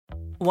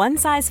One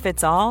size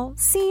fits all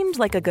seemed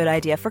like a good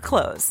idea for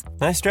clothes.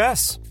 Nice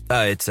dress.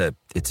 It's a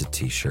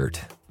t-shirt.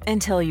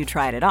 Until you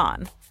tried it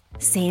on.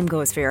 Same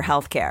goes for your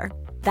healthcare.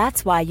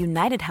 That's why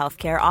United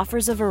Healthcare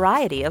offers a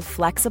variety of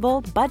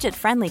flexible,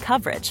 budget-friendly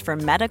coverage for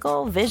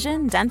medical,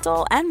 vision,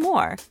 dental, and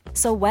more.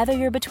 So whether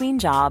you're between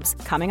jobs,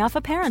 coming off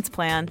a parent's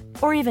plan,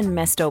 or even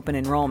missed open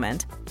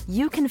enrollment,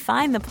 you can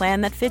find the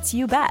plan that fits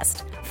you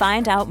best.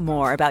 Find out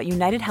more about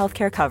United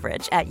Healthcare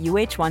coverage at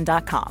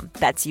uh1.com.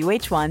 That's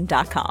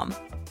uh1.com.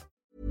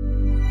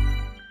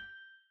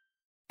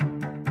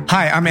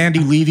 Hi, I'm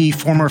Andy Levy,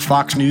 former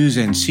Fox News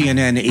and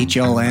CNN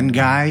HLN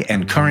guy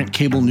and current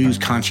cable news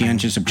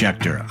conscientious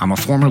objector. I'm a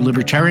former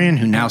libertarian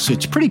who now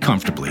sits pretty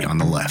comfortably on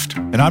the left.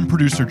 And I'm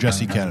producer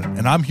Jesse Cannon,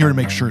 and I'm here to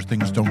make sure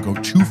things don't go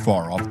too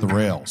far off the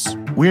rails.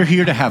 We're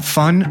here to have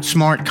fun,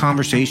 smart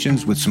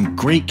conversations with some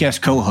great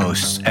guest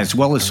co-hosts, as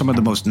well as some of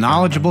the most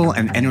knowledgeable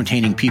and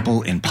entertaining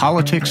people in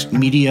politics,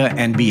 media,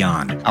 and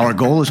beyond. Our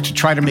goal is to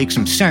try to make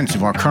some sense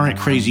of our current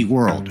crazy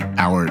world,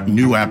 our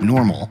new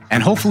abnormal,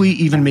 and hopefully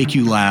even make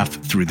you laugh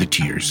through the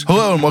tears.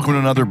 Hello, and welcome to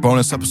another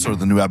bonus episode of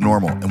The New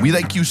Abnormal, and we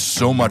thank you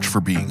so much for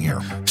being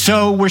here.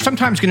 So we're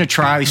sometimes going to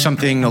try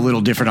something a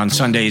little different on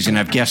Sundays and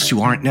have guests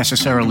who aren't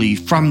necessarily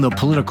from the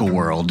political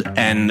world,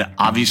 and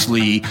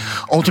obviously,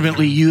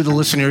 ultimately, you, the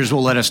listeners,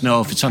 will let us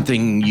know if it's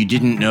something you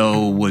didn't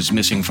know was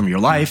missing from your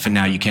life and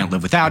now you can't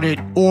live without it,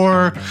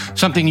 or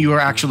something you are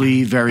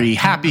actually very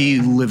happy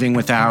living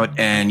without,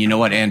 and you know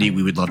what, Andy,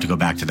 we would love to go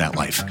back to that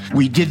life.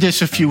 We did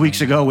this a few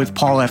weeks ago with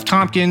Paul F.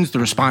 Tompkins. The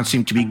response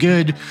seemed to be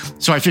good,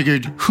 so I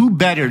figured, who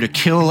better to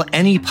kill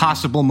any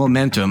possible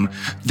momentum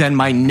than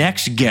my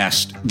next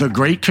guest, the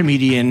great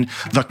comedian,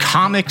 the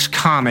comics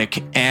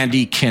comic,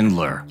 Andy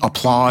Kindler.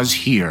 Applause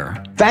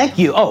here. Thank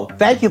you. Oh,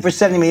 thank you for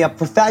setting me up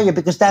for failure,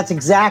 because that's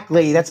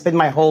been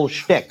my whole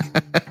shtick.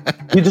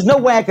 There's no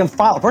way I can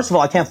follow. First of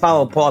all, I can't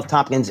follow Paul F.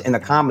 Tompkins in a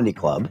comedy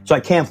club, so I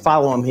can't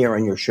follow him here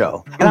on your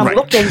show. And I'm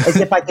looking as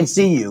if I can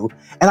see you,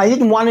 and I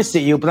didn't want to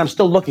see you, but I'm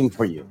still looking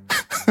for you.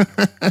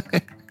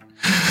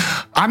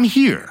 I'm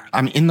here.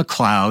 I'm in the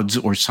clouds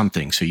or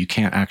something, so you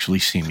can't actually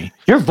see me.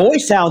 Your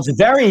voice sounds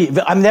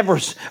I've never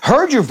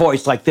heard your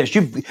voice like this.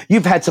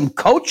 You've had some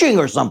coaching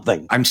or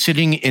something. I'm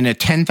sitting in a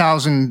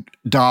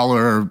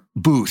 $10,000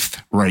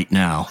 booth right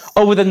now.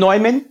 Oh, with a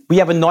Neumann? We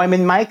have a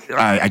Neumann mic?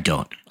 I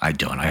don't. I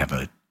have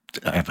a,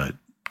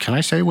 can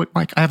I say what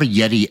mic? I have a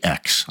Yeti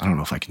X. I don't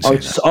know if I can say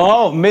that.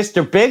 Oh,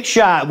 Mr. Big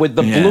Shot with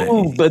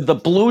the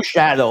blue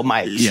shadow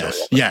mic.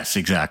 Yes,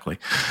 exactly.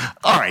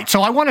 All right,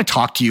 so I want to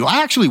talk to you.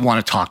 I actually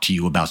want to talk to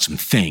you about some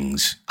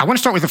things. I want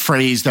to start with a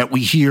phrase that we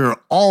hear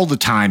all the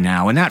time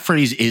now, and that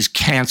phrase is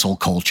cancel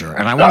culture.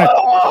 And I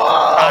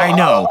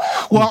know.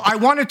 Well, I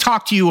want to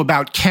talk to you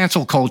about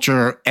cancel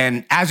culture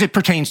and as it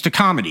pertains to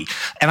comedy.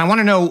 And I want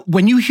to know,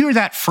 when you hear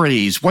that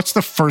phrase, what's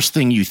the first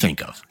thing you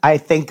think of? I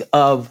think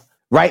of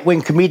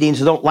right-wing comedians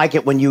who don't like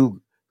it when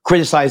you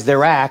criticize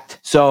their act,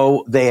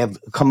 so they have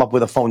come up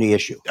with a phony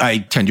issue. I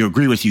tend to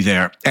agree with you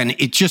there. And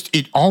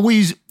it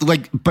always,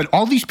 but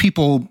all these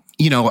people,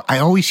 I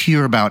always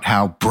hear about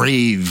how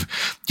brave,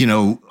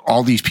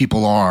 all these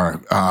people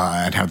are,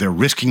 and how they're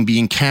risking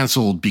being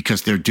canceled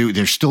because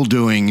they're still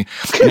doing,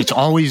 and it's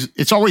always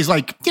it's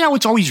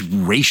always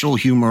racial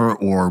humor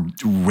or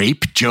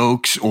rape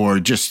jokes or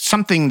just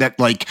something that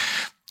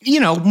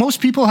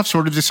most people have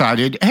sort of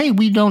decided, hey,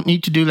 we don't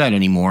need to do that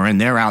anymore. And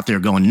they're out there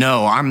going,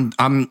 no, I'm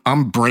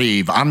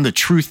brave. I'm the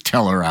truth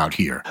teller out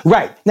here.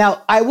 Right.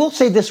 Now, I will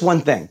say this one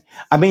thing.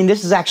 I mean,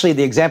 this is actually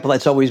the example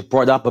that's always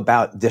brought up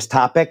about this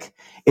topic,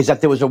 is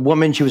that there was a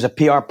woman, she was a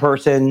PR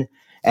person,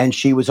 and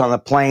she was on a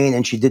plane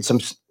and she did some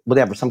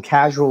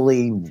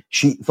casually,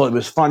 she thought it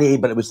was funny,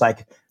 but it was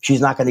like,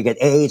 she's not going to get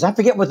AIDS. I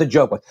forget what the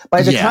joke was.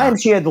 By the time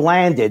she had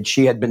landed,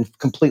 she had been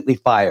completely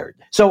fired.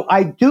 So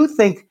I do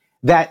think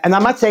that, and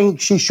I'm not saying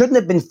she shouldn't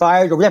have been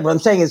fired or whatever. What I'm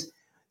saying is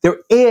there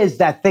is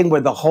that thing where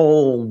the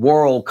whole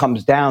world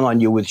comes down on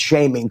you with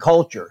shaming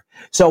culture.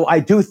 So I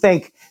do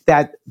think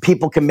that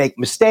people can make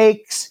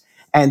mistakes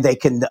and they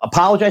can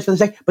apologize for the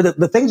mistake. But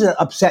the things that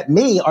upset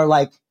me are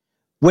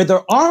where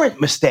there aren't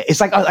mistakes. It's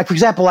like for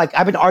example,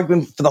 I've been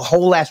arguing for the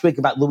whole last week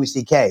about Louis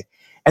C.K.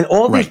 And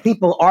all these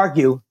people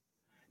argue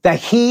that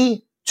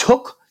he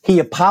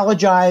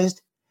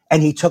apologized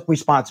and he took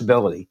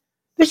responsibility.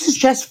 This is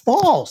just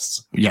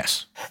false.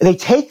 Yes. They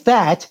take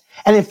that,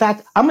 and in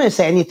fact, I'm going to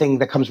say anything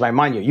that comes to my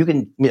mind here. You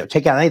can,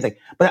 take out anything.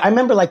 But I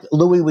remember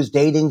Louis was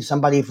dating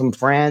somebody from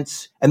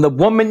France, and the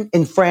woman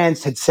in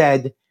France had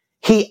said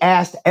he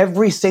asked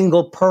every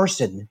single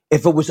person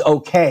if it was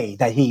okay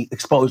that he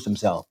exposed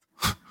himself.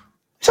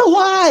 It's a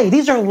lie.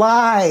 These are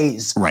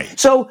lies. Right.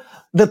 So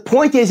the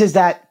point is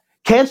that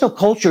cancel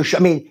culture,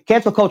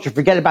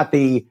 forget about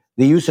the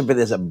use of it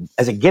as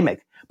a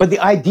gimmick, but the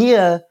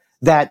idea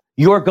that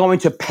you're going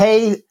to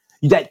pay,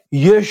 that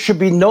there should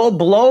be no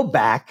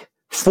blowback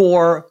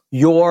for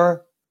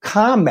your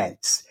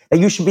comments, that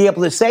you should be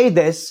able to say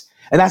this.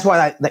 And that's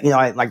why that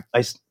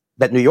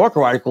New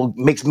Yorker article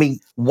makes me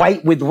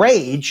white with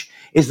rage,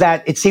 is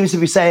that it seems to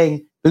be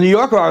saying, the New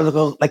Yorker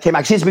article that came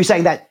out seems to be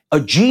saying that a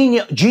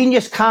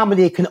genius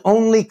comedy can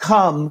only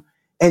come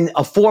in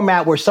a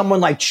format where someone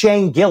like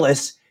Shane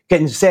Gillis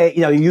can say,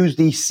 use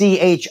the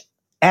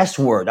CHS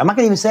word. I'm not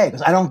going to even say it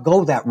because I don't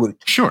go that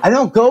route. Sure. I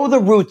don't go the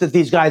route that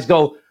these guys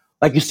go,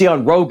 like you see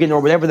on Rogan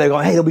or whatever. They go,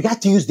 hey, we have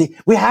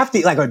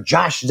to, like, or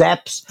Josh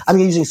Zepps. I'm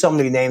using so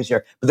many names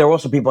here, but there are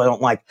also people I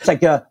don't like. It's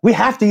like, we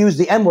have to use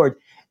the N word.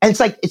 And it's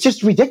like, it's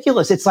just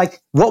ridiculous. It's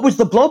like, what was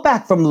the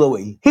blowback from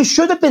Louis? He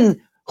should have been,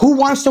 who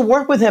wants to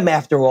work with him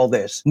after all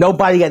this?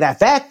 Nobody at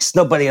FX,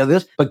 nobody at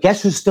this. But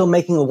guess who's still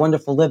making a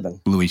wonderful living?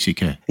 Louis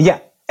C.K. Yeah.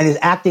 And is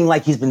acting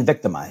like he's been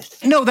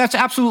victimized. No, that's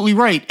absolutely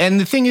right. And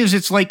the thing is,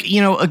 it's like,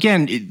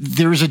 again,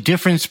 there's a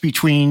difference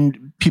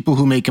between people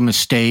who make a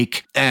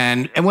mistake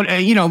and what,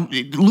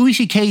 Louis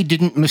C.K.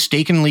 didn't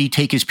mistakenly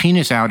take his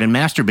penis out and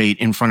masturbate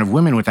in front of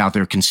women without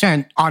their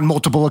consent on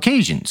multiple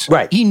occasions.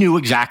 Right. He knew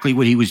exactly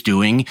what he was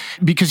doing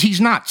because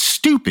he's not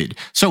stupid.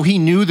 So he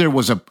knew there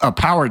was a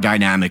power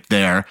dynamic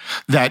there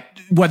that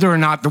whether or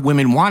not the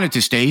women wanted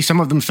to stay,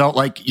 some of them felt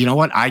like, you know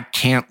what, I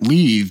can't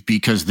leave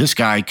because this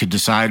guy could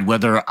decide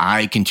whether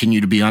I continue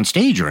to be on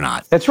stage or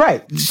not. That's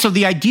right. So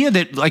the idea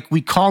that, like,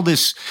 we call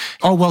this,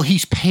 oh, well,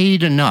 he's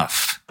paid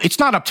enough. It's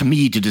not up to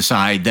me to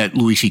decide that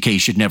Louis C.K.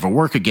 should never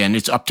work again.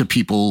 It's up to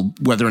people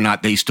whether or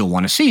not they still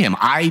want to see him.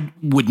 I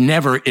would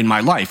never in my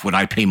life would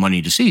I pay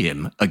money to see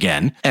him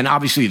again. And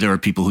obviously there are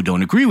people who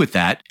don't agree with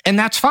that. And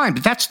that's fine.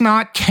 But that's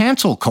not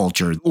cancel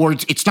culture, or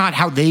it's not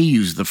how they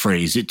use the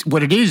phrase.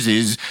 What it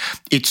is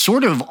it's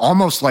sort of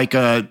almost like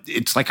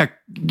it's like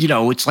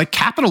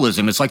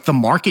capitalism. It's like the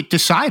market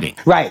deciding.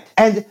 Right.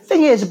 And the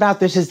thing is about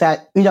this is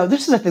that,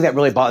 this is the thing that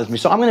really bothers me.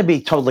 So I'm going to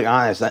be totally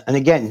honest. And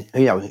again,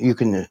 you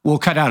can... We'll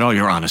cut out all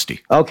your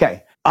honesty.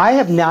 Okay. I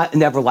have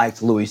never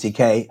liked Louis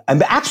C.K.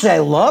 And actually, I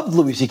loved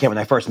Louis C.K. when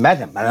I first met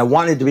him. And I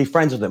wanted to be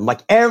friends with him,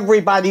 like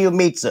everybody who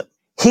meets him.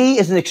 He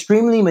is an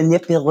extremely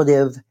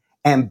manipulative,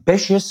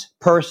 ambitious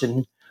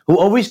person who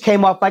always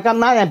came off like, I'm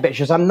not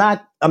ambitious. I'm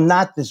not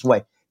this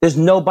way. There's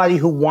nobody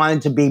who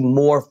wanted to be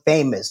more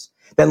famous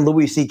than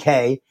Louis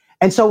C.K.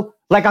 And so,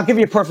 like, I'll give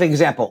you a perfect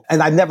example.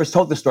 And I've never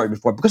told this story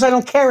before because I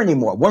don't care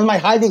anymore. What am I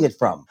hiding it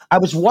from? I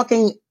was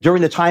walking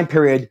during the time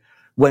period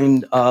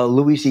when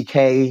Louis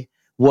C.K.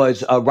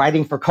 was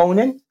writing for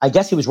Conan. I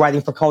guess he was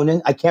writing for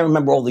Conan. I can't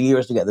remember all the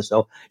years together,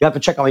 so you have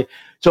to check on me.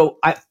 So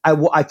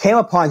I came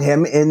upon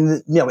him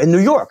in New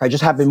York. I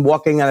just had been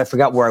walking and I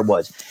forgot where I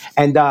was.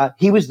 And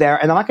he was there.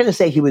 And I'm not going to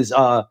say he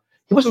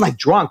wasn't like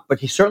drunk, but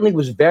he certainly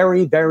was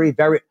very, very,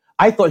 very,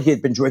 I thought he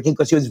had been drinking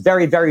because he was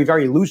very, very,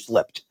 very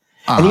loose-lipped.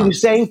 Uh-huh. And he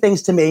was saying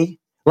things to me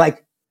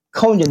like,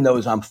 Conan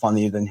knows I'm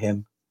funnier than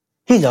him.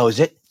 He knows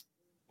it.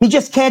 He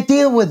just can't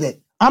deal with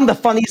it. I'm the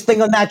funniest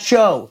thing on that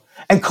show.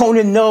 And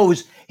Conan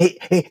knows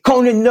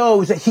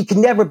that he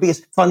can never be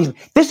as funny as me.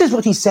 This is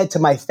what he said to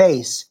my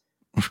face.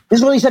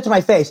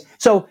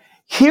 So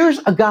here's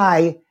a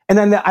guy, and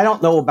then I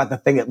don't know about the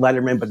thing at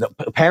Letterman, but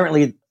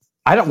apparently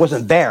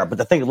wasn't there. But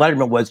the thing at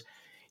Letterman was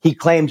he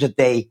claims that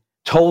they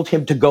told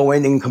him to go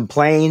in and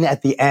complain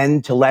at the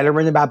end to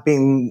Letterman about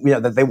being,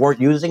 that they weren't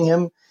using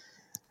him.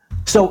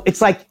 So it's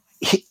like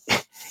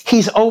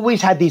he's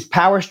always had these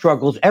power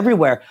struggles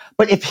everywhere.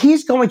 But if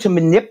he's going to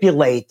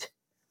manipulate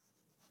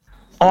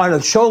on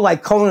a show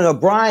like Conan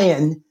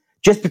O'Brien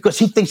just because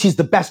he thinks he's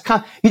the best,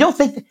 you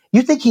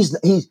think he's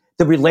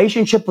the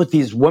relationship with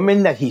these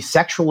women that he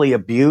sexually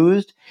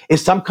abused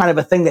is some kind of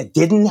a thing that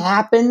didn't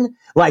happen?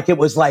 Like it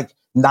was like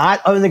not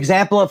an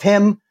example of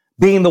him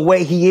being the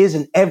way he is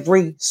in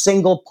every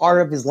single part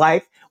of his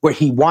life, where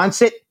he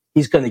wants it,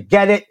 he's going to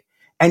get it,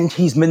 and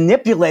he's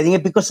manipulating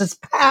it because it's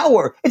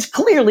power. It's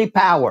clearly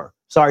power.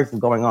 Sorry for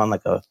going on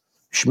like a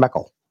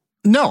schmeckle.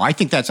 No, I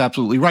think that's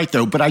absolutely right,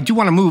 though. But I do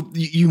want to move.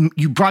 You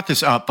brought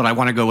this up, but I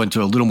want to go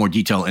into a little more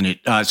detail in it.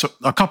 So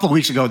a couple of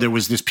weeks ago, there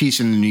was this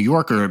piece in the New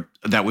Yorker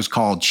that was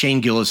called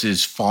Shane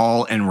Gillis's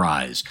Fall and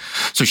Rise.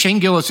 So Shane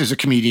Gillis is a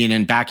comedian,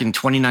 and back in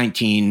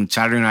 2019,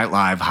 Saturday Night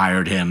Live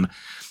hired him.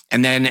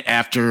 And then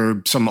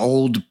after some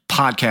old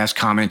podcast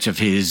comments of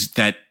his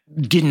that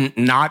didn't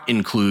not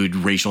include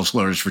racial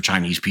slurs for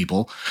Chinese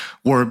people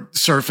were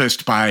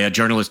surfaced by a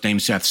journalist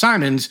named Seth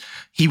Simons,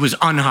 he was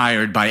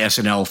unhired by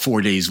SNL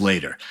 4 days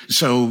later.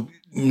 So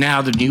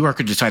now the New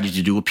Yorker decided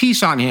to do a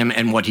piece on him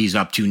and what he's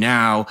up to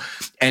now.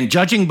 And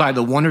judging by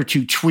the one or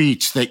two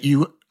tweets that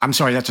I'm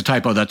sorry, that's a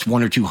typo. That's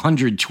 100 or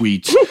 200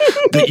 tweets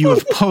that you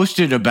have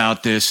posted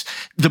about this.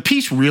 The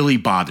piece really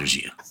bothers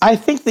you. I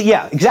think that,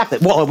 yeah, exactly.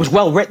 Well, it was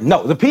well written.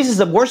 No, the piece is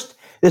the worst.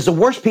 It's the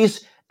worst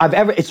piece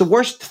it's the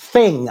worst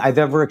thing I've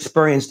ever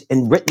experienced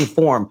in written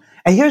form.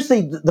 And here's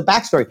the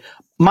backstory.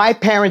 My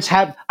parents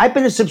I've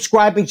been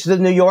subscribing to the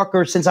New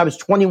Yorker since I was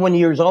 21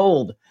 years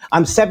old.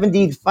 I'm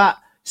 75,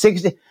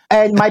 60,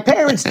 and my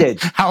parents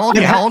did. How old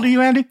are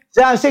you, Andy?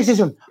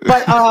 67.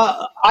 But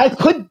I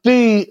could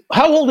be,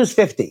 how old is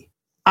 50?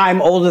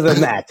 I'm older than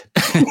that.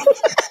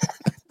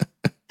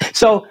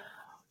 So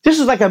this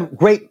is like a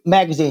great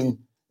magazine.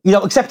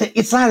 Except that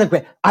it's not a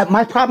great.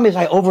 My problem is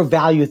I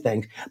overvalue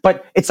things,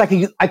 but it's like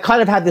I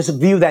kind of have this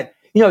view that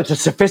it's a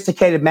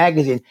sophisticated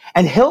magazine.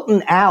 And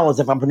Hilton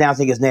Als, if I'm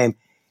pronouncing his name,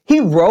 he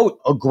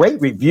wrote a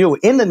great review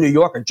in the New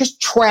Yorker,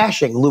 just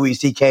trashing Louis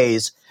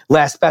C.K.'s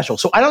last special.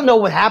 So I don't know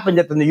what happened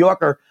at the New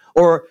Yorker,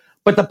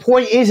 but the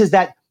point is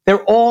that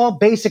they're all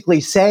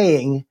basically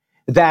saying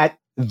that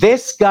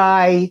this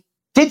guy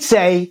did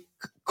say,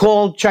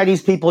 called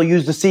Chinese people,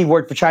 used the C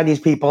word for Chinese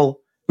people,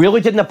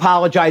 really didn't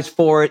apologize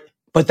for it,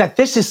 but that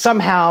this is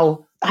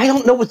somehow, I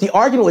don't know what the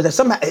argument was. That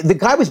somehow the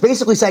guy was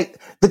basically saying,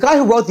 the guy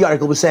who wrote the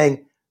article was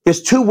saying,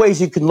 there's two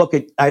ways you can look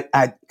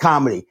at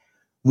comedy.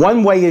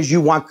 One way is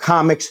you want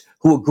comics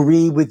who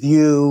agree with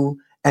you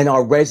and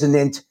are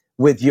resonant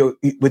with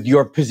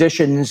your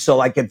positions. So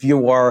like if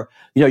you are,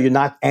 you're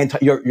not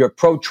you're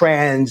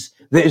pro-trans,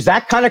 there's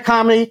that kind of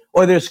comedy,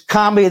 or there's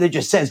comedy that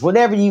just says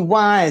whatever you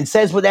want and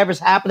says whatever's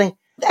happening.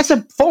 That's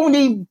a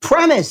phony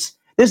premise.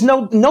 There's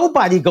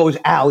nobody goes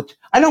out.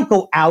 I don't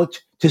go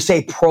out to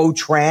say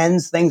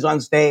pro-trans things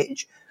on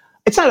stage.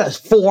 It's not a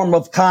form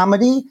of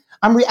comedy.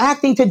 I'm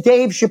reacting to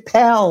Dave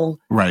Chappelle,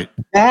 right,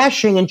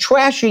 bashing and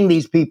trashing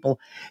these people.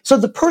 So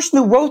the person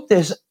who wrote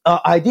this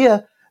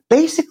idea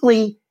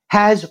basically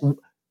has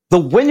the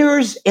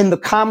winners in the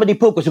comedy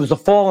pool, because it was a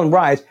fall and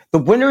rise. The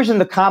winners in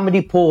the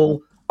comedy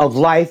pool of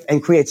life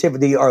and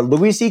creativity are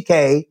Louis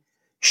C.K.,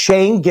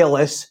 Shane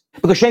Gillis,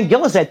 because Shane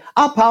Gillis said,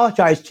 I'll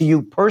apologize to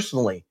you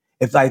personally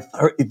if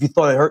you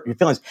thought I hurt your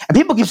feelings. And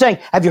people keep saying,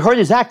 have you heard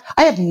his act?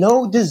 I have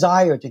no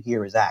desire to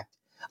hear his act.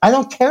 I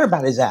don't care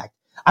about his act.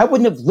 I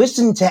wouldn't have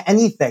listened to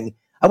anything.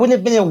 I wouldn't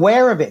have been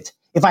aware of it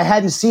if I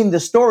hadn't seen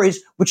the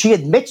stories, which he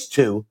admits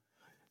to.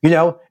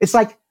 It's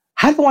like,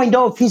 how do I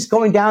know if he's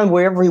going down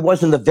wherever he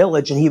was in the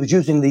village and he was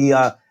using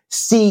the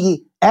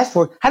CS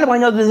word? How do I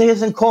know that he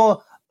doesn't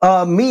call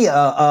me, can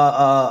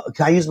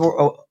I use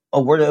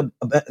a word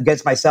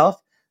against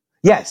myself?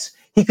 Yes.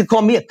 He could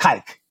call me a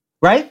kike,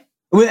 right?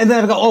 And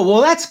then I go, oh,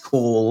 well, that's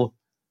cool.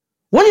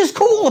 What is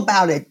cool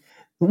about it?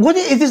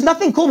 There's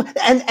nothing cool.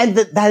 And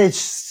that is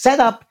set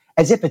up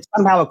as if it's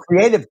somehow a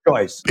creative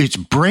choice. It's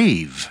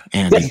brave,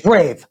 Andy. It's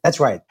brave. That's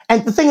right.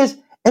 And the thing is,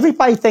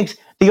 everybody thinks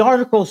the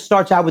article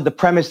starts out with the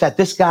premise that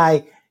this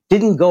guy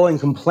didn't go and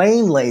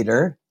complain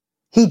later.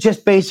 He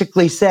just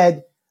basically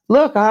said,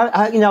 look,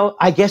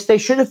 I guess they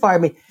should have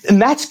fired me.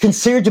 And that's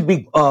considered to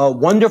be a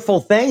wonderful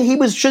thing.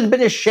 He should have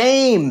been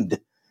ashamed.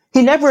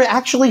 He never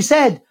actually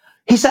said,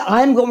 he said,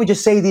 I'm going to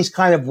say these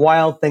kind of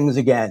wild things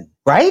again.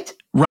 Right?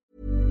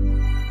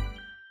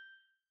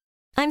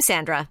 I'm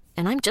Sandra,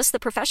 and I'm just the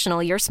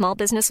professional your small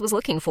business was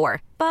looking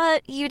for.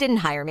 But you didn't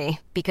hire me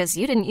because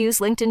you didn't use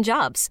LinkedIn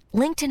Jobs.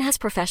 LinkedIn has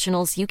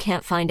professionals you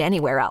can't find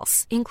anywhere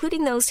else,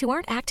 including those who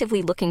aren't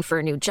actively looking for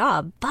a new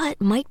job,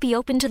 but might be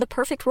open to the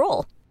perfect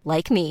role,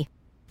 like me.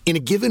 In a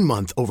given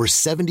month, over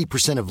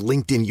 70% of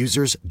LinkedIn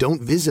users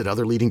don't visit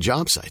other leading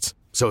job sites.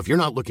 So if you're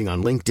not looking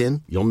on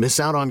LinkedIn, you'll miss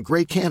out on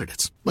great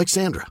candidates like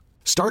Sandra.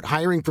 Start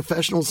hiring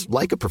professionals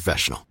like a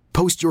professional.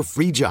 Post your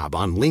free job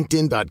on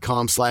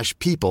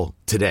linkedin.com/people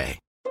today.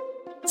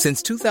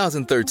 Since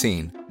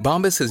 2013,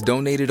 Bombas has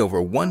donated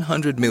over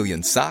 100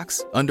 million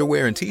socks,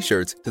 underwear, and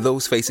T-shirts to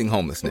those facing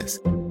homelessness.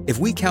 If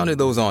we counted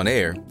those on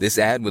air, this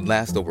ad would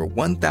last over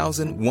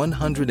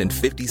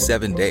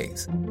 1,157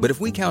 days. But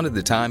if we counted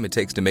the time it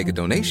takes to make a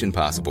donation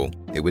possible,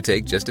 it would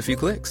take just a few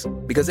clicks.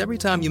 Because every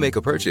time you make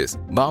a purchase,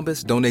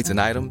 Bombas donates an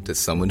item to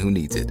someone who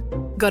needs it.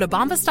 Go to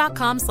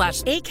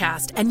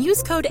bombas.com/ACAST and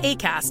use code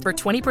ACAST for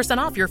 20%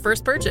 off your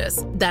first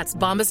purchase. That's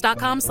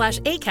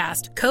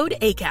bombas.com/ACAST, code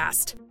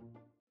ACAST.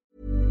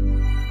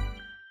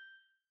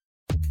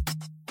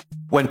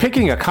 When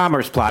picking a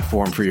commerce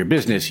platform for your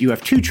business, you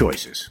have two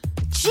choices.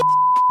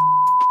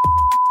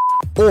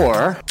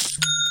 Or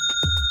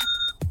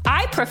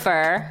I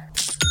prefer.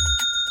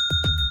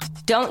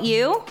 Don't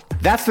you?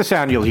 That's the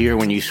sound you'll hear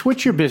when you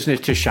switch your business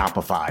to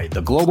Shopify,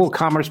 the global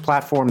commerce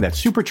platform that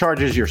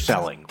supercharges your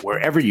selling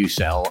wherever you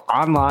sell,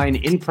 online,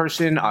 in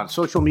person, on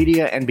social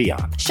media, and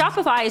beyond.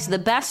 Shopify is the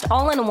best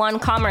all-in-one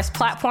commerce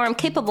platform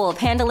capable of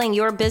handling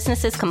your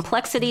business's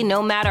complexity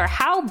no matter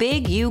how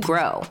big you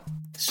grow.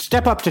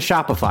 Step up to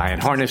Shopify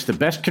and harness the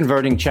best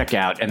converting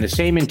checkout and the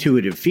same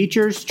intuitive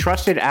features,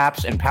 trusted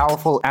apps, and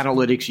powerful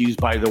analytics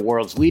used by the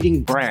world's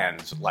leading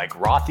brands like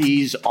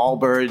Rothy's,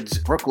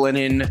 Allbirds,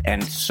 Brooklinen,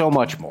 and so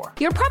much more.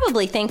 You're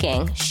probably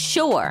thinking,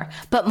 sure,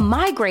 but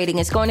migrating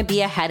is going to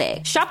be a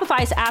headache.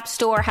 Shopify's App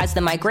Store has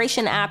the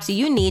migration apps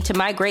you need to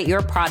migrate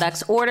your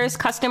products, orders,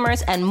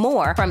 customers, and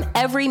more from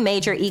every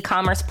major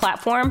e-commerce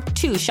platform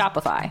to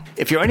Shopify.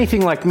 If you're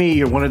anything like me,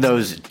 you're one of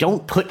those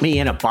don't put me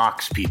in a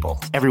box people.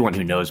 Everyone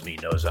who knows me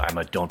knows I'm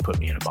a don't put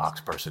me in a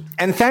box person.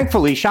 And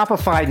thankfully,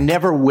 Shopify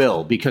never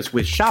will, because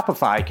with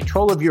Shopify,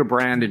 control of your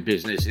brand and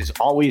business is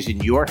always in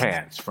your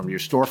hands, from your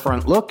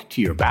storefront look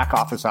to your back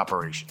office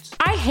operations.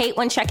 I hate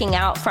when checking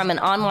out from an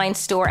online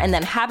store and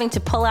then having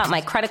to pull out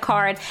my credit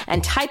card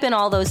and type in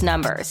all those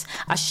numbers.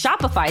 A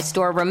Shopify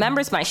store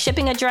remembers my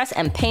shipping address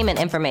and payment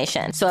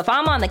information. So if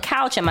I'm on the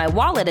couch and my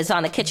wallet is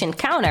on the kitchen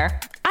counter,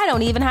 I I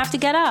don't even have to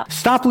get up.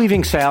 Stop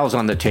leaving sales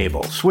on the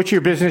table. Switch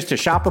your business to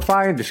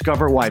Shopify and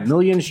discover why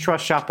millions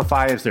trust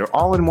Shopify as their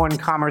all-in-one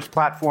commerce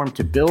platform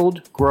to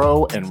build,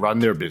 grow, and run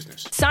their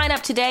business. Sign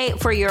up today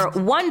for your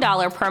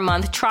 $1 per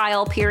month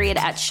trial period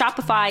at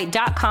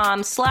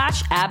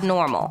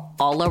shopify.com/abnormal,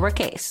 all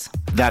lowercase.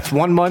 That's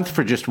 1 month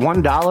for just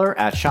 $1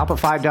 at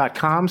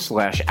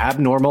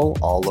shopify.com/abnormal,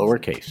 all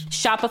lowercase.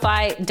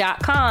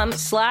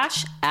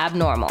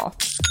 Shopify.com/abnormal.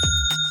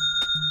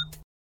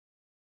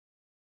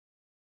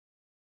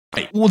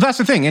 Right. Well, that's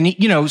the thing. And,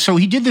 so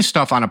he did this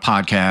stuff on a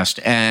podcast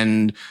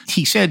and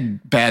he said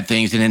bad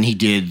things. And then he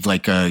did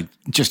like a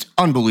just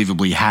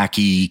unbelievably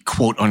hacky,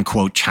 quote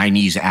unquote,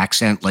 Chinese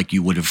accent, like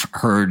you would have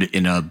heard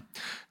in a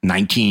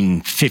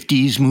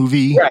 1950s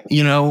movie, right,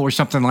 or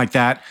something like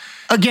that.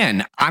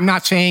 Again, I'm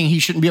not saying he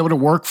shouldn't be able to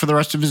work for the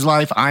rest of his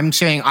life. I'm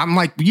saying I'm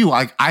like you.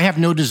 I have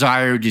no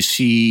desire to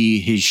see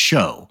his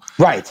show.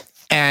 Right.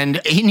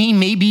 And he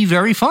may be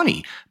very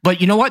funny. But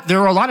you know what?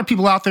 There are a lot of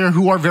people out there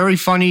who are very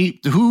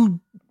funny who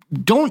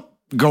don't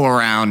go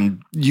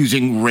around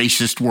using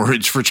racist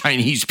words for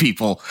Chinese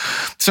people.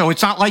 So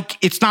it's not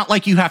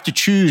like you have to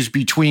choose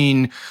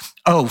between,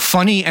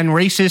 funny and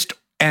racist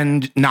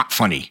and not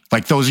funny.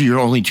 Like those are your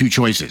only two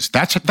choices.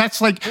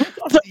 That's like,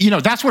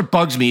 that's what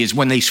bugs me is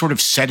when they sort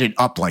of set it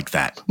up like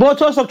that. Well,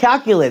 it's also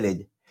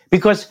calculated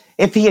because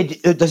if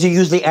does he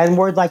use the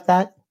N-word like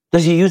that?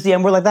 Does he use the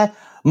N-word like that?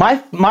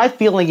 My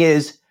feeling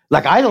is,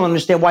 like, I don't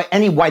understand why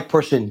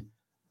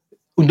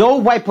no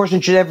white person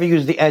should ever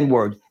use the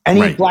N-word.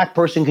 Any black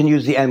person can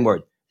use the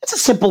N-word. It's a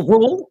simple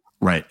rule.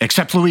 Right.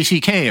 Except Louis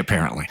C.K.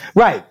 apparently.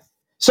 Right.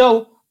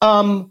 So,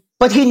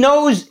 but he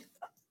knows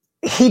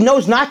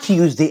not to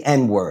use the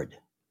N-word.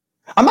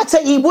 I'm not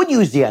saying he would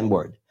use the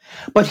N-word,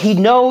 but he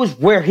knows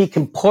where he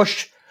can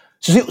push.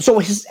 So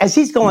as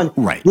he's going,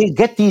 you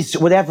get these,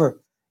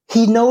 whatever,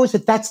 he knows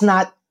that that's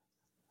not,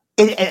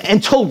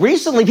 until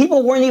recently,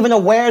 people weren't even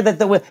aware that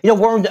there were,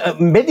 weren't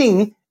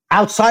admitting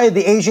outside of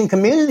the Asian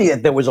community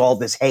that there was all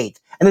this hate.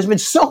 And there's been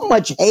so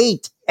much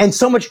hate and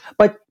so much,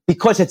 but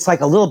because it's like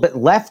a little bit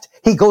left,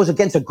 he goes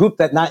against a group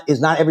that not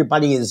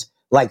everybody is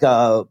like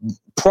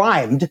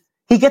primed.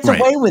 He gets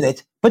away with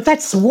it, but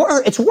it's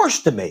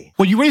worse to me.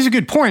 Well, you raise a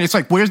good point. It's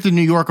like, where's the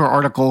New Yorker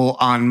article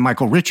on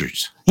Michael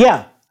Richards?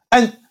 Yeah.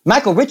 And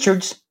Michael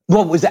Richards,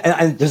 what was that?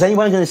 And is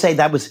anyone going to say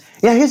that was,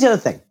 here's the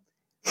other thing.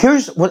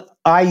 Here's what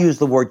I use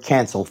the word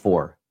cancel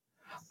for.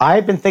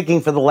 I've been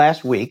thinking for the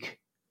last week,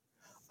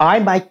 I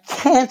might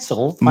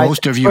cancel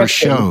most of your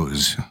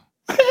shows.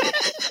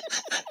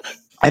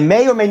 I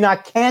may or may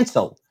not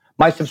cancel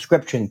my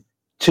subscription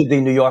to the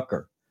New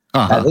Yorker.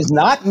 That is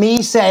not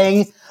me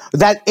saying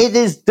that it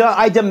is.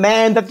 I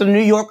demand that the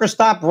New Yorker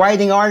stop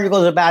writing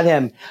articles about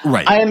him.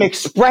 Right. I am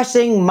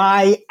expressing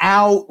my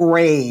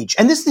outrage,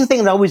 and this is the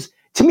thing that always.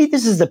 To me,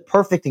 this is the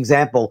perfect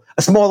example,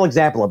 a small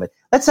example of it.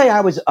 Let's say I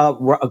was I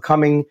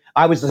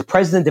was the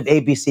president of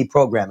ABC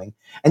programming,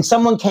 and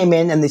someone came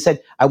in and they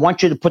said, I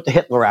want you to put the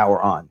Hitler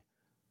hour on,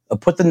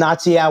 put the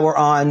Nazi hour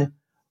on.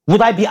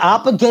 Would I be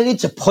obligated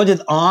to put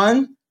it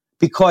on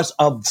because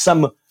of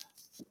some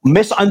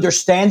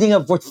misunderstanding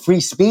of what free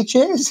speech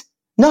is?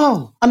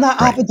 No, I'm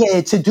not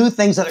obligated to do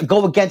things that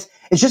go against.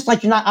 It's just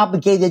like you're not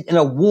obligated in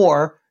a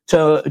war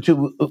to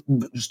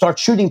start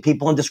shooting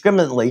people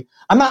indiscriminately.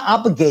 I'm not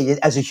obligated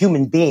as a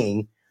human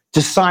being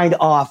to sign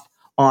off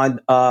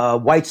on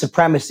white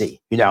supremacy,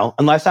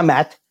 unless I'm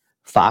at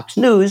Fox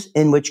News,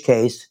 in which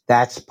case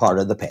that's part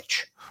of the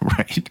pitch.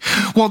 Right.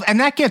 Well, and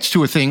that gets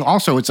to a thing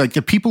also. It's like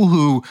the people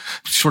who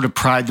sort of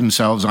pride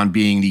themselves on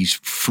being these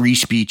free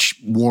speech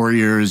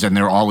warriors and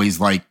they're always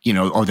like,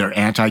 they're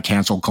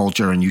anti-cancel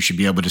culture and you should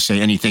be able to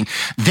say anything.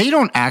 They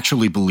don't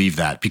actually believe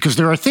that because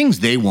there are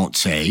things they won't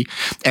say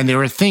and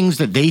there are things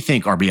that they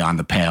think are beyond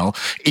the pale.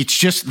 It's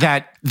just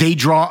that they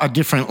draw a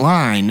different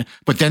line,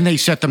 but then they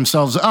set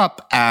themselves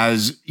up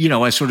as,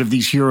 as sort of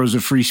these heroes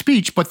of free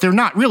speech, but they're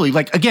not really.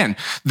 Like, again,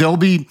 they'll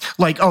be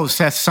like, oh,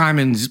 Seth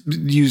Simons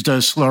used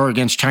a slur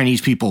against Chinese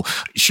people.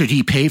 Should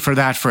he pay for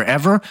that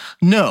forever?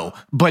 No.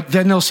 But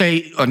then they'll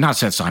say, not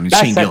Seth Simons,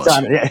 Shane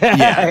Gillis.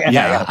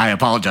 Yeah. I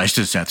apologize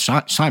to Seth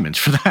Simons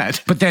for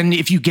that. But then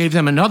if you gave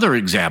them another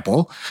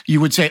example,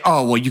 you would say,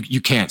 oh, well,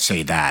 you can't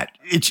say that.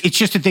 It's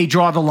just that they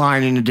draw the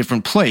line in a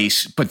different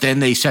place, but then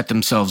they set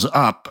themselves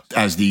up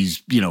as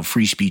these,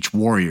 free speech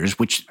warriors,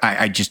 which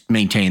I just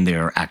maintain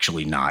they're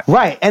actually not.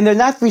 Right. And they're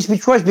not free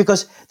speech warriors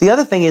because the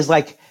other thing is,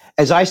 like,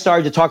 as I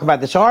started to talk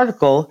about this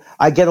article,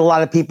 I get a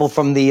lot of people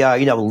from the,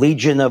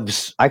 Legion of,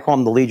 I call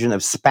them the Legion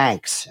of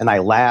Spanks, and I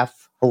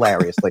laugh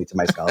hilariously to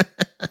myself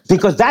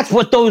because that's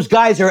what those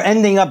guys are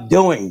ending up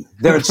doing.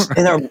 They're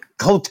in a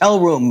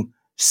hotel room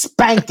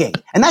spanking.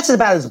 And that's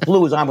about as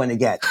blue as I'm going to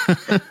get.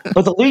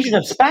 But the Legion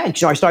of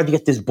Spanks, I started to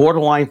get these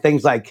borderline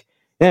things like,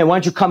 hey, why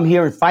don't you come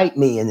here and fight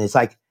me? And it's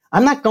like,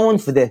 I'm not going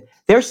for this.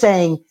 They're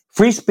saying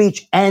free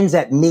speech ends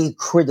at me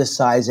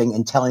criticizing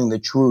and telling the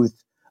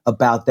truth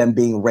about them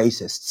being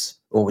racists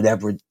or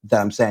whatever that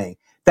I'm saying.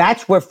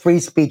 That's where free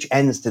speech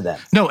ends to them.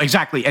 No,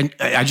 exactly. And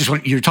I just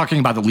want, you're talking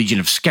about the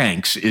Legion of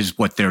Skanks is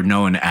what they're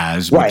known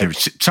as, what they're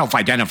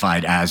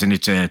self-identified as. And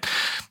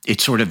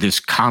it's sort of this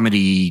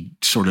comedy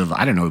sort of,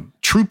 I don't know,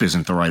 troupe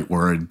isn't the right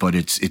word, but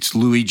it's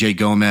Louis J.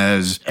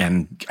 Gomez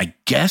and I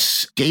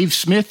guess Dave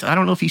Smith. I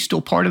don't know if he's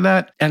still part of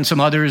that, and some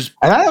others.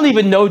 And I don't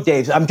even know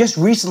Dave. I'm just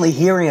recently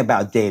hearing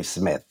about Dave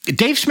Smith.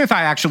 Dave Smith,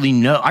 I actually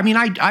know. I mean,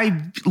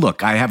 I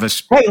look, I have a...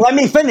 Hey, let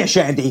me finish,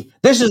 Andy.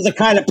 This is the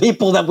kind of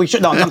people that we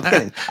should... No, I'm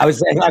kidding. I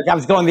was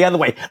going the other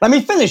way. Let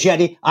me finish,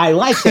 Andy. I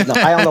like it. No,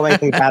 I don't know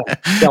anything about it.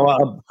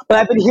 So, but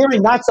I've been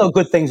hearing not so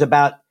good things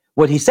about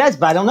what he says,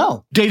 but I don't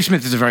know. Dave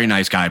Smith is a very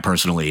nice guy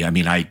personally. I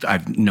mean,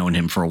 I've known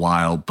him for a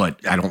while,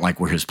 but I don't like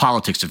where his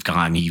politics have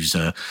gone. He's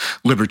a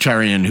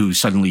libertarian who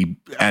suddenly,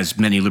 as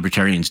many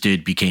libertarians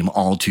did, became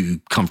all too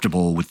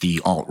comfortable with the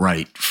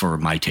alt-right for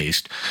my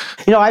taste.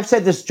 You know, I've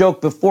said this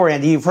joke before,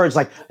 Andy. You've heard it's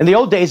like, in the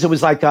old days, it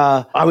was like,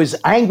 I was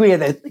angry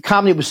that the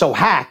comedy was so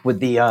hacked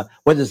with the,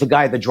 what does the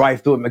guy at the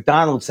drive-thru at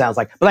McDonald's sounds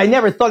like? But I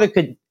never thought it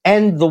could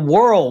end the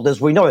world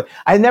as we know it.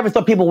 I never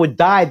thought people would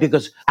die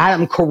because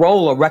Adam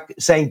Carolla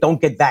saying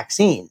don't get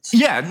vaccines.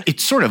 Yeah,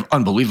 it's sort of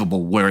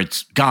unbelievable where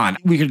it's gone.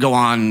 We could go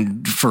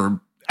on for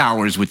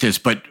hours with this,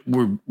 but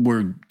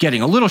we're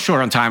getting a little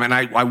short on time, and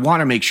I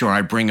want to make sure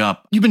I bring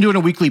up, you've been doing a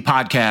weekly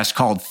podcast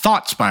called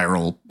Thought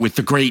Spiral with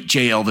the great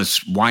J.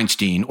 Elvis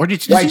Weinstein. Or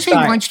did he say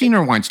Weinstein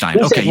or Weinstein?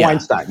 Okay, yeah.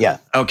 Weinstein, yeah.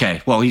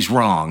 Okay, well, he's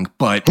wrong,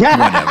 but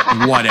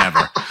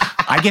whatever.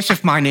 I guess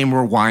if my name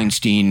were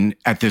Weinstein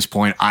at this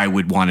point, I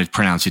would want to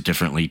pronounce it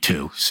differently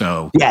too.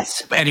 So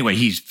yes. Anyway,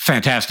 he's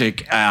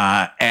fantastic.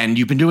 And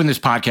you've been doing this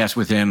podcast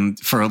with him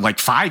for like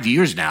 5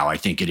 years now, I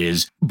think it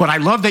is. But I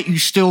love that you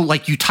still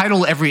you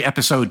title every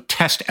episode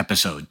Test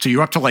Episode. So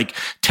you're up to like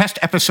Test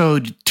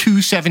Episode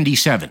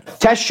 277.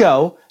 Test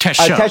show.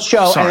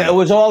 Sorry. And it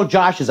was all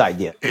Josh's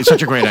idea. It's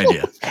such a great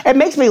idea. It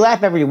makes me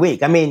laugh every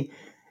week. I mean,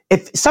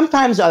 if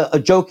sometimes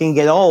a joke can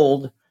get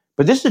old,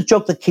 but this is a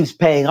joke that keeps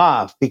paying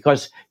off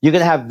because you're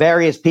going to have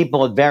various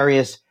people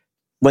at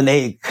when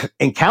they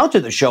encounter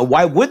the show,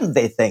 why wouldn't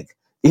they think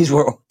these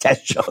were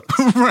test shows?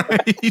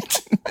 Right.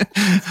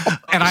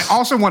 And I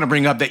also want to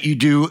bring up that you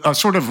do a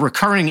sort of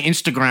recurring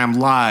Instagram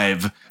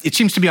live. It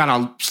seems to be on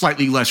a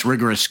slightly less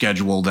rigorous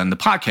schedule than the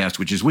podcast,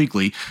 which is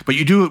weekly, but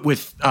you do it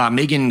with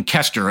Megan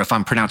Kester, if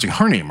I'm pronouncing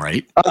her name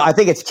right. I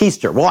think it's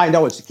Keister. Well, I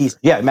know it's Keister.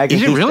 Yeah, Megan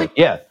Keister. Is it really?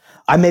 Yeah.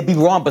 I may be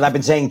wrong, but I've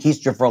been saying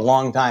Keister for a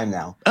long time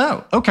now.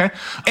 Oh, okay.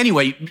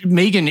 Anyway,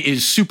 Megan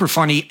is super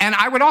funny. And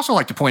I would also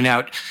like to point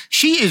out,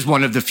 she is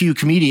one of the few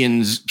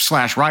comedians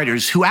 /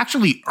 writers who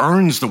actually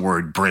earns the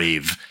word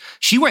brave.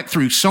 She went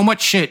through so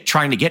much shit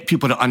trying to get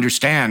people to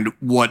understand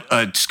what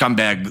a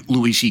scumbag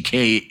Louis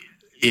C.K.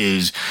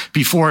 is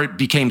before it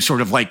became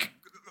sort of like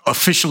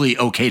officially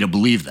okay to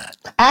believe that.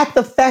 At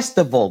the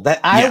festival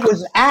that I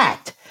was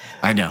at.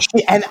 I know.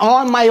 And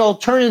on my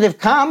alternative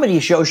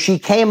comedy show, she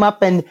came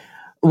up and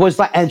was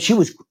like, and she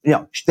was,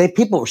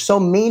 people were so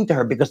mean to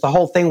her because the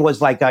whole thing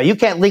was like, you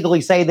can't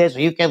legally say this or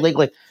you can't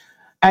legally.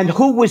 And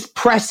who was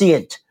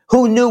prescient?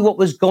 Who knew what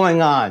was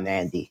going on,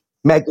 Andy?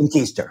 Megan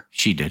Keister.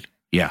 She did.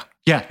 Yeah.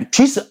 Yeah.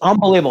 She's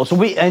unbelievable. So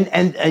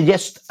and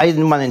yes, I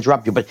didn't want to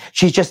interrupt you, but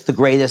she's just the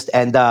greatest.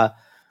 And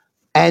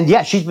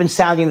yeah, she's been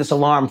sounding this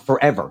alarm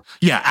forever.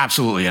 Yeah,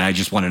 absolutely. And I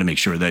just wanted to make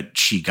sure that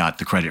she got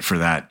the credit for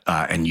that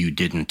and you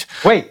didn't.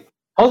 Wait,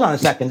 hold on a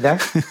second there.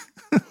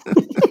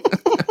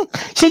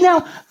 See,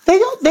 now,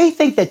 they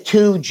think that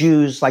two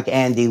Jews like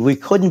Andy, we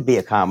couldn't be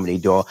a comedy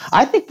duo.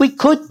 I think we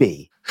could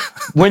be.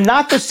 We're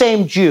not the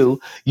same Jew.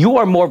 You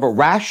are more of a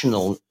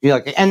rational.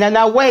 And then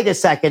now, wait a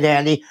second,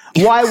 Andy.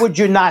 Why would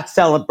you not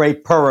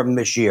celebrate Purim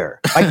this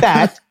year? Like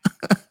that.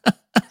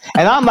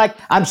 And I'm like,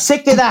 I'm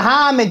sick of the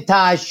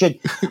Hamantash shit.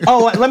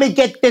 Oh, let me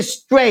get this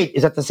straight.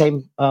 Is that the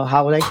same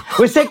holiday?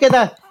 We're sick of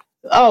the,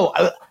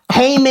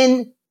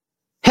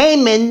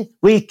 Haman,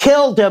 we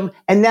killed him,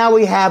 and now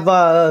we have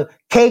a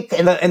cake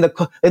in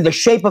the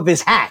shape of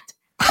his hat.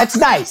 That's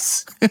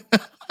nice.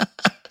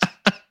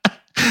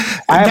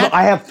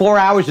 I have 4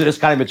 hours of this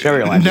kind of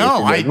material.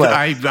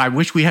 I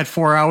wish we had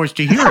 4 hours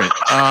to hear it.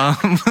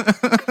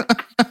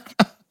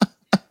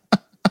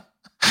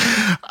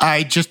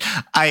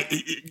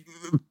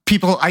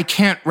 I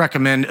can't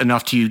recommend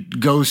enough to you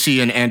go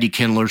see an Andy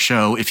Kindler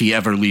show if he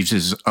ever leaves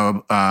his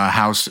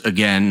house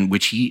again,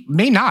 which he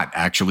may not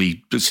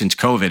actually since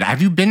COVID.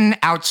 Have you been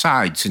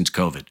outside since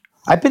COVID?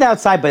 I've been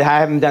outside, but I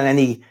haven't done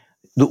any.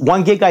 The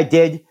one gig I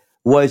did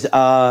was in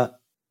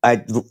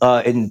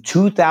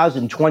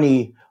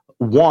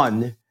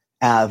 2021.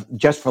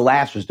 Just for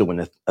Laughs was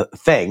doing a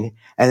thing,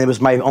 and it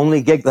was my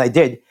only gig that I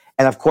did.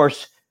 And of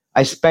course,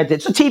 it's a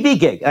TV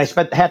gig. And I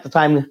spent half the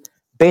time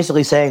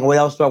basically saying, what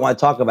else do I want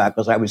to talk about?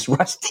 Because I was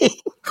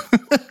rusty.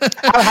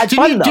 I had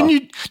fun, though.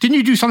 Didn't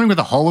you do something with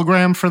a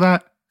hologram for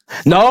that?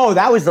 No,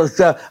 that was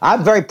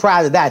I'm very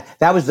proud of that.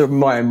 That was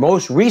my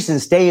most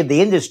recent state of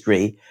the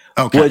industry.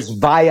 Okay. Was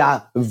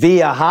via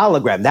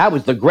hologram. That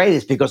was the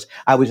greatest because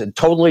I was a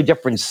totally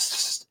different.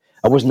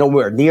 I was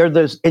nowhere near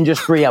this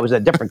industry. I was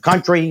in a different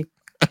country.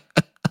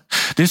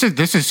 This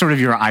is sort of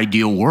your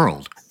ideal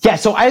world. Yeah,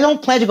 so I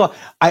don't plan to go.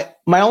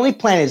 My only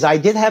plan is I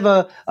did have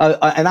and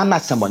I'm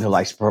not someone who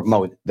likes to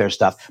promote their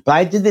stuff, but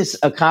I did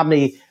a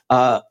comedy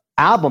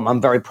album I'm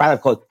very proud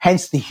of called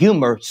Hence the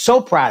Humor. So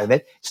proud of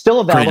it.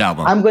 Still available. Great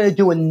album. I'm going to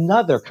do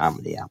another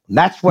comedy album.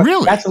 That's what.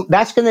 Really?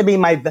 That's going to be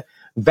my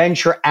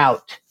venture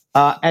out.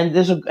 And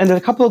there's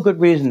a couple of good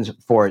reasons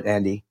for it,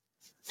 Andy.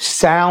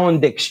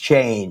 Sound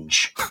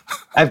exchange.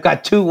 I've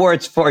got 2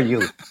 words for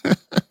you.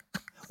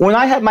 When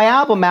I had my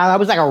album out, I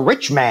was like a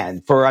rich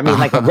man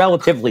like a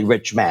relatively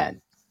rich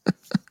man. You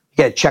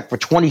get a check for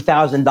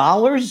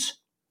 $20,000.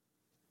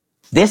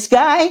 This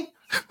guy?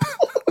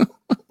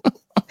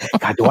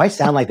 God, do I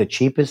sound like the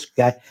cheapest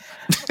guy?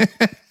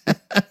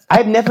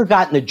 I've never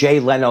gotten the Jay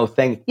Leno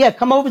thing. Yeah,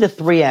 come over to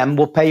 3M.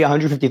 We'll pay you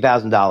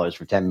 $150,000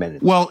 for 10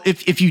 minutes. Well,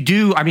 if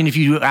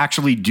you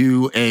actually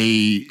do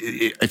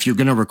if you're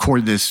going to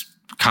record this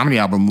comedy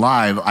album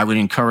live, I would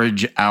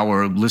encourage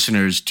our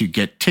listeners to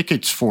get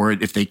tickets for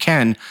it if they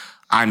can.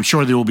 I'm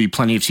sure there will be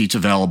plenty of seats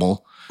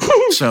available.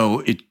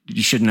 So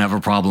you shouldn't have a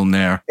problem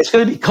there. It's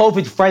going to be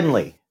COVID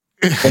friendly.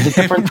 It's a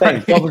different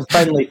thing. COVID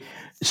friendly.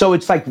 So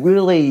it's like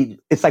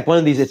one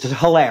of these, it's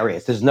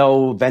hilarious. There's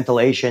no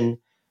ventilation.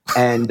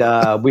 And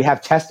we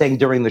have testing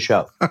during the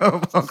show.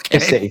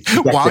 Okay.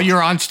 While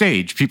you're on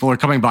stage, people are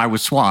coming by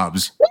with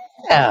swabs.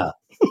 Yeah.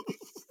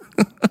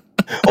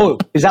 Oh,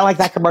 is that like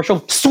that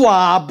commercial?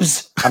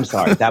 Swabs. I'm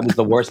sorry. That was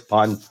the worst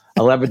pun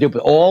I'll ever do.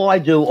 But all I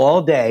do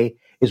all day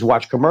is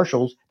watch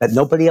commercials that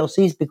nobody else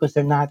sees because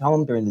they're not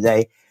home during the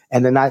day.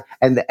 And they're not,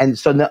 and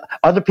so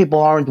other people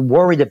aren't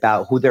worried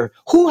about who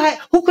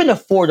can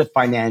afford a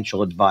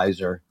financial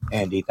advisor,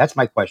 Andy? That's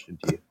my question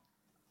to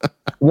you.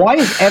 Why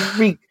is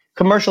every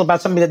commercial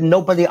about something that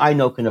nobody I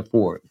know can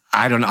afford?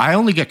 I don't know. I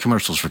only get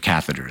commercials for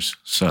catheters,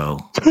 so.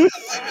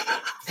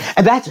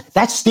 And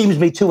that steams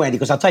me too, Andy,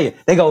 because I'll tell you,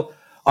 they go,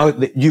 oh,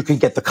 you can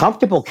get the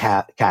comfortable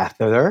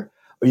catheter,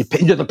 or you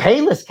do the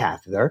painless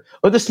catheter,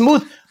 or the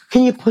smooth.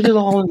 Can you put it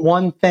all in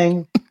one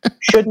thing?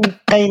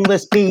 Shouldn't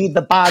painless be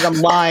the bottom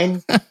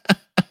line?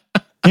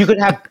 You could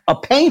have a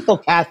painful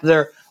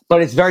catheter,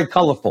 but it's very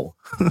colorful,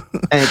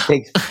 and it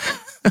takes.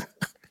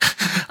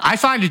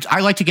 I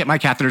like to get my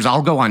catheters.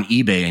 I'll go on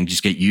eBay and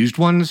just get used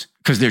ones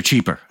because they're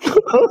cheaper.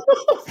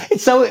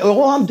 So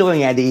all I'm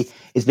doing, Andy,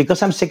 is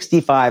because I'm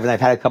 65 and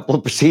I've had a couple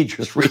of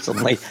procedures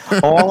recently.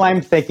 All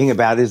I'm thinking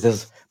about is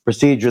this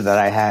procedure that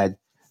I had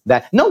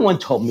that no one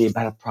told me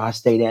about a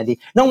prostate, Andy.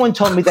 No one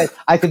told me that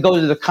I could go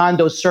to the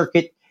condo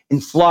circuit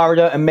in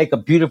Florida and make a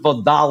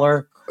beautiful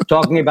dollar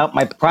talking about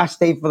my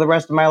prostate for the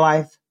rest of my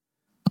life.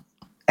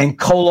 And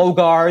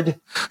Cologuard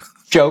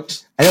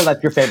jokes. I know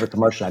that's your favorite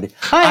commercial, Andy.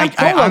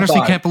 I honestly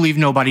can't believe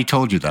nobody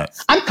told you that.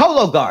 I'm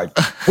Cologuard.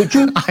 Would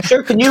you,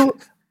 sir, can you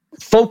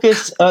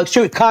focus,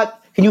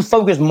 can you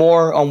focus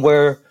more on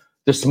where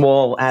the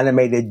small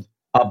animated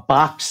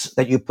box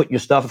that you put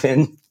your stuff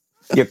in,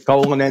 your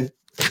colon in?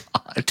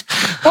 God.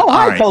 Oh,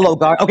 hi, right.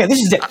 Cologuard. Okay, this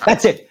is it.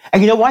 That's it.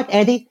 And you know what,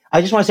 Andy? I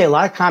just want to say a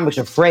lot of comics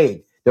are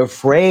afraid. They're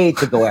afraid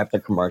to go after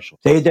commercials.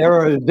 They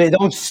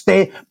don't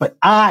stay. But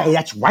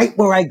that's right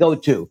where I go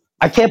to.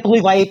 I can't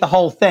believe I ate the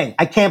whole thing.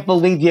 I can't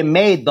believe you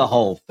made the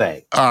whole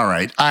thing. All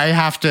right. I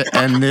have to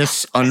end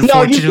this,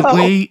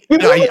 unfortunately.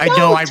 No, I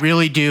know. I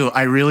really do.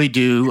 I really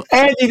do.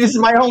 Andy, this is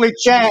my only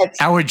chance.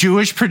 Our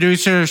Jewish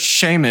producer,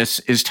 Seamus,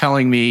 is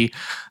telling me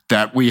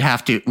that we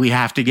have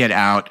to get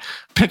out.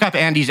 Pick up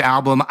Andy's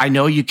album. I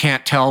know you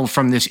can't tell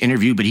from this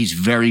interview, but he's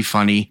very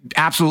funny.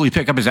 Absolutely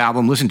pick up his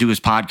album. Listen to his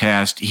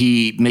podcast.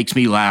 He makes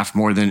me laugh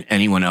more than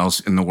anyone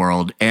else in the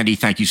world. Andy,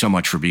 thank you so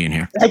much for being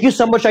here. Thank you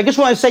so much. I just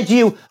want to say to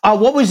you,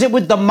 what was it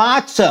with the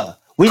matzah?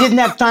 We didn't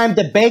have time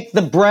to bake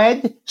the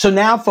bread. So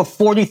now for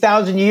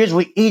 40,000 years,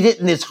 we eat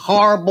it in this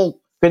horrible...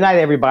 Good night,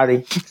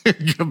 everybody.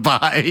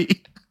 Goodbye.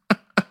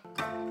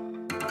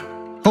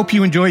 Hope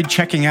you enjoyed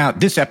checking out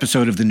this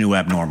episode of The New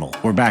Abnormal.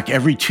 We're back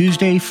every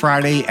Tuesday,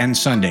 Friday, and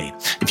Sunday.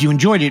 If you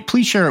enjoyed it,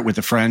 please share it with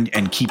a friend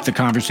and keep the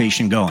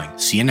conversation going.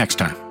 See you next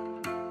time.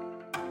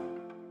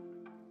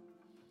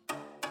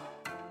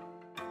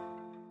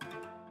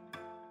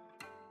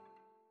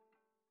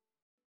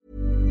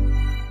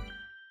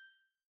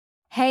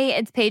 Hey,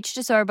 it's Paige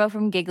DeSorbo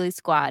from Giggly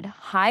Squad.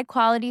 High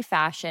quality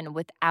fashion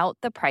without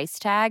the price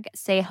tag.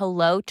 Say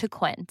hello to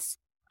Quince.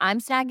 I'm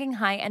snagging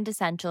high-end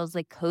essentials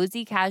like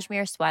cozy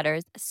cashmere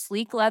sweaters,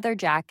 sleek leather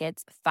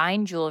jackets,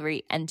 fine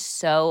jewelry, and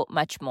so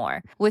much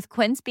more. With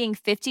Quince being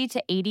 50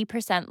 to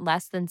 80%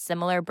 less than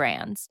similar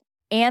brands.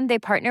 And they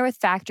partner with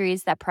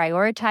factories that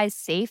prioritize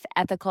safe,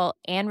 ethical,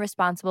 and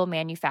responsible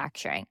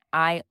manufacturing.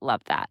 I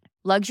love that.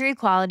 Luxury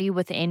quality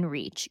within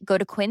reach. Go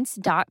to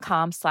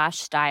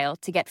quince.com/style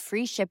to get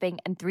free shipping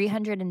and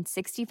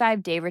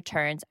 365-day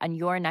returns on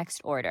your next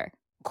order.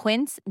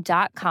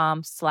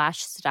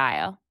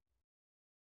 Quince.com/style.